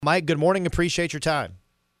Mike, good morning. Appreciate your time.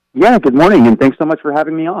 Yeah, good morning, and thanks so much for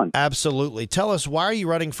having me on. Absolutely. Tell us, why are you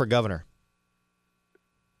running for governor?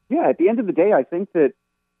 Yeah, at the end of the day, I think that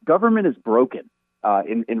government is broken.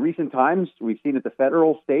 In recent times, we've seen at the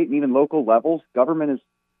federal, state, and even local levels, government is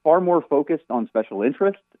far more focused on special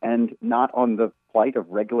interests and not on the plight of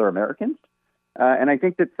regular Americans. And I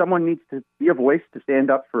think that someone needs to be a voice to stand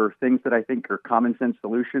up for things that I think are common sense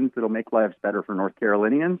solutions that'll make lives better for North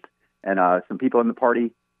Carolinians. And some people in the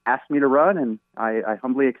party asked me to run, and I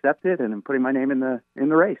humbly accepted, and I'm putting my name in the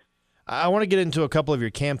race. I want to get into a couple of your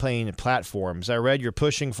campaign platforms. I read you're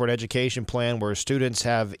pushing for an education plan where students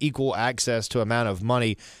have equal access to amount of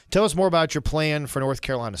money. Tell us more about your plan for North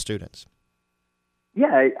Carolina students.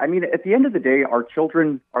 Yeah, I mean, at the end of the day, our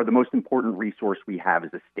children are the most important resource we have as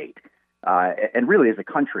a state, and really as a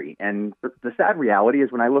country. And the sad reality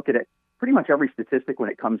is when I look at it, pretty much every statistic when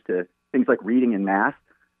it comes to things like reading and math,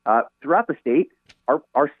 throughout the state,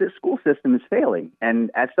 our school system is failing.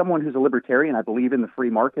 And as someone who's a libertarian, I believe in the free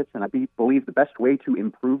markets, and I believe the best way to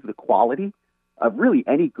improve the quality of really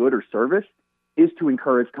any good or service is to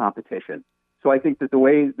encourage competition. So I think that the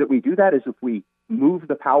way that we do that is if we move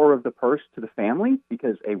the power of the purse to the family,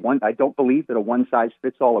 because I don't believe that a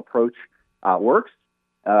one-size-fits-all approach works,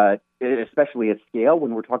 especially at scale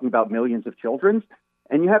when we're talking about millions of children.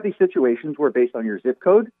 And you have these situations where, based on your zip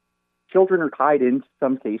code, children are tied in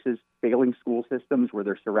some cases, failing school systems where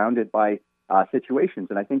they're surrounded by situations.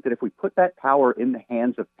 And I think that if we put that power in the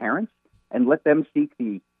hands of parents and let them seek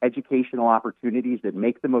the educational opportunities that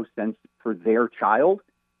make the most sense for their child,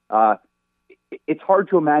 it's hard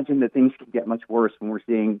to imagine that things can get much worse when we're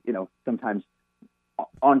seeing, sometimes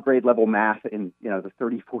on grade level math in, the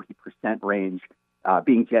 30-40% range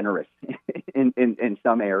being generous in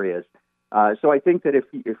some areas. So I think that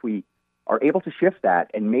if we are able to shift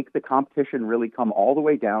that and make the competition really come all the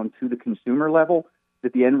way down to the consumer level,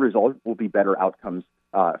 that the end result will be better outcomes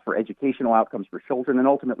for educational outcomes for children and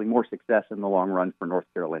ultimately more success in the long run for North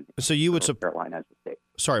Carolina. So you would Carolina as a state.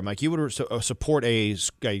 Sorry, Mike, you would support a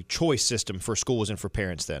choice system for schools and for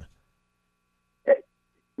parents then?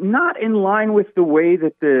 Not in line with the way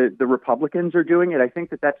that the Republicans are doing it. I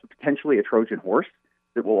think that that's potentially a Trojan horse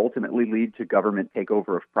that will ultimately lead to government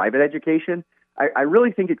takeover of private education. I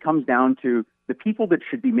really think it comes down to the people that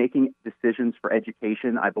should be making decisions for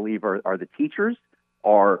education, I believe, are the teachers,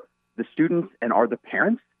 are the students, and are the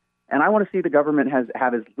parents. And I want to see the government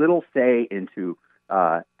have as little say into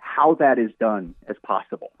how that is done as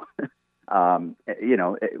possible. When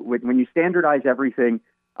you standardize everything,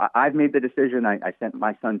 I've made the decision. I sent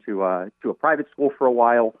my son to a private school for a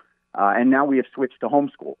while, and now we have switched to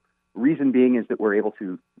homeschool. Reason being is that we're able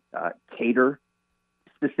to cater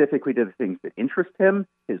specifically to the things that interest him,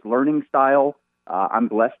 his learning style. I'm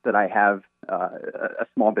blessed that I have a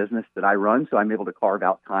small business that I run, so I'm able to carve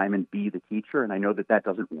out time and be the teacher. And I know that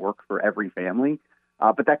doesn't work for every family,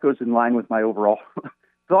 but that goes in line with my overall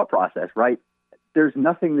thought process, right? There's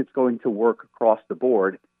nothing that's going to work across the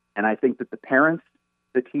board. And I think that the parents,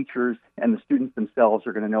 the teachers, and the students themselves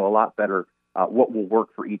are going to know a lot better what will work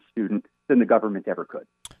for each student than the government ever could.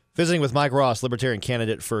 Visiting with Mike Ross, Libertarian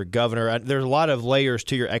Candidate for governor. There's a lot of layers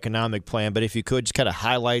to your economic plan, but if you could just kind of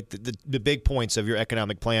highlight the big points of your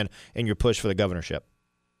economic plan and your push for the governorship.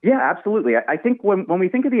 Yeah, absolutely. I think when we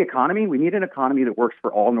think of the economy, we need an economy that works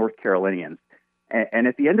for all North Carolinians. And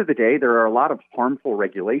at the end of the day, there are a lot of harmful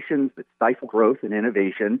regulations that stifle growth and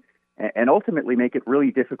innovation and ultimately make it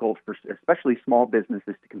really difficult for especially small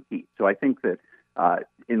businesses to compete. So I think that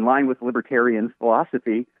in line with libertarian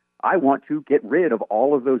philosophy, I want to get rid of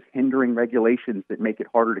all of those hindering regulations that make it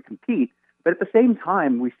harder to compete. But at the same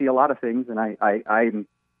time, we see a lot of things, and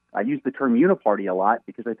I use the term uniparty a lot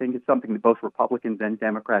because I think it's something that both Republicans and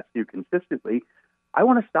Democrats do consistently. I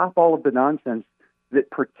want to stop all of the nonsense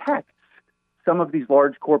that protects some of these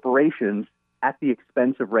large corporations at the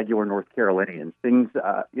expense of regular North Carolinians. Things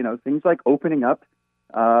like opening up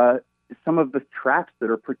some of the traps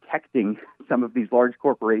that are protecting some of these large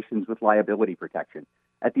corporations with liability protection.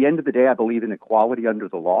 At the end of the day, I believe in equality under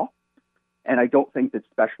the law, and I don't think that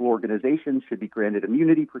special organizations should be granted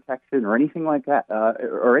immunity protection or anything like that,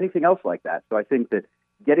 or anything else like that. So I think that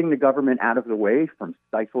getting the government out of the way from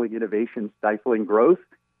stifling innovation, stifling growth,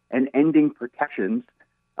 and ending protections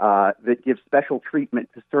that give special treatment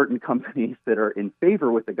to certain companies that are in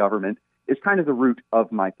favor with the government is kind of the root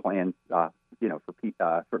of my plan,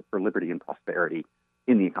 for liberty and prosperity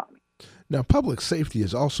in the economy. Now, public safety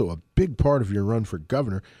is also a big part of your run for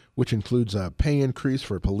governor, which includes a pay increase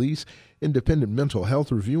for police, independent mental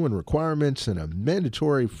health review and requirements, and a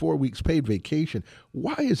mandatory 4 weeks paid vacation.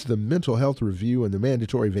 Why is the mental health review and the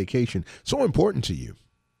mandatory vacation so important to you?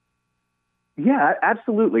 Yeah,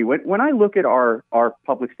 absolutely. When I look at our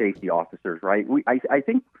public safety officers, right, I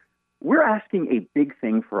think we're asking a big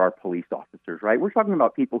thing for our police officers, right? We're talking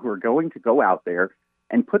about people who are going to go out there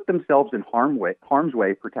and put themselves in harm's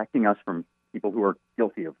way, protecting us from people who are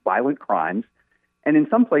guilty of violent crimes. And in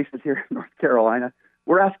some places here in North Carolina,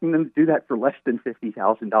 we're asking them to do that for less than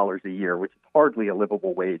 $50,000 a year, which is hardly a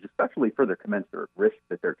livable wage, especially for the commensurate risk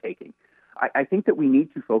that they're taking. I think that we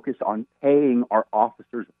need to focus on paying our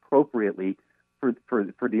officers appropriately for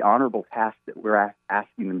the honorable task that we're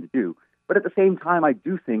asking them to do. But at the same time, I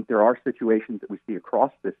do think there are situations that we see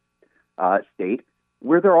across this state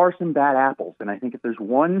where there are some bad apples. And I think if there's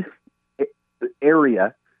one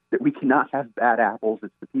area that we cannot have bad apples,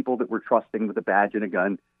 it's the people that we're trusting with a badge and a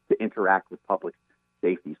gun to interact with public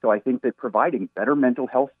safety. So I think that providing better mental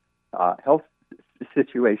health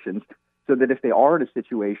situations, so that if they are in a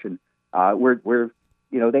situation where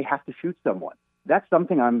they have to shoot someone, that's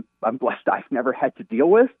something I'm blessed I've never had to deal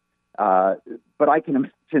with. But I can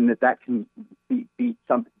imagine that can be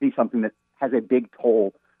something that has a big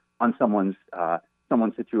toll on someone's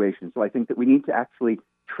situation. So I think that we need to actually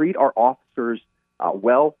treat our officers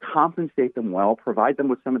well, compensate them well, provide them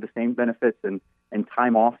with some of the same benefits and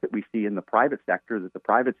time off that we see in the private sector that the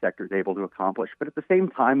private sector is able to accomplish. But at the same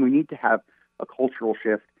time, we need to have a cultural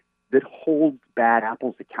shift that holds bad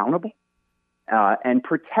apples accountable and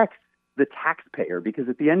protects the taxpayer. Because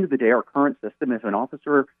at the end of the day, our current system, if an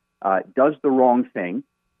officer does the wrong thing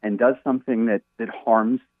and does something that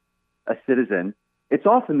harms a citizen, it's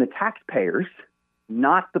often the taxpayers,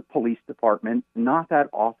 not the police department, not that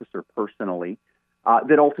officer personally,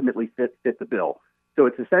 that ultimately fit the bill. So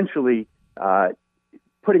it's essentially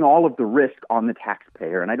putting all of the risk on the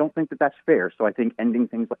taxpayer, and I don't think that that's fair. So I think ending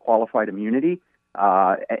things like qualified immunity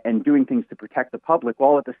and doing things to protect the public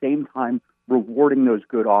while at the same time rewarding those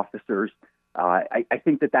good officers, I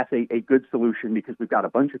think that that's a good solution, because we've got a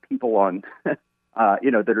bunch of people on,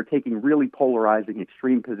 that are taking really polarizing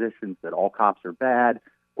extreme positions that all cops are bad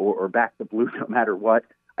or back the blue no matter what.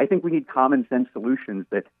 I think we need common sense solutions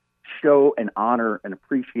that show and honor and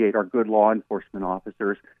appreciate our good law enforcement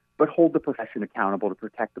officers, but hold the profession accountable to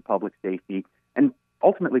protect the public safety and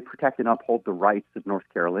ultimately protect and uphold the rights of North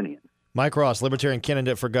Carolinians. Mike Ross, Libertarian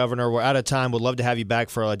Candidate for Governor. We're out of time. Would love to have you back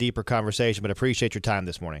for a deeper conversation, but appreciate your time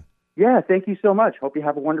this morning. Yeah, thank you so much. Hope you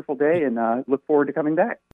have a wonderful day and look forward to coming back.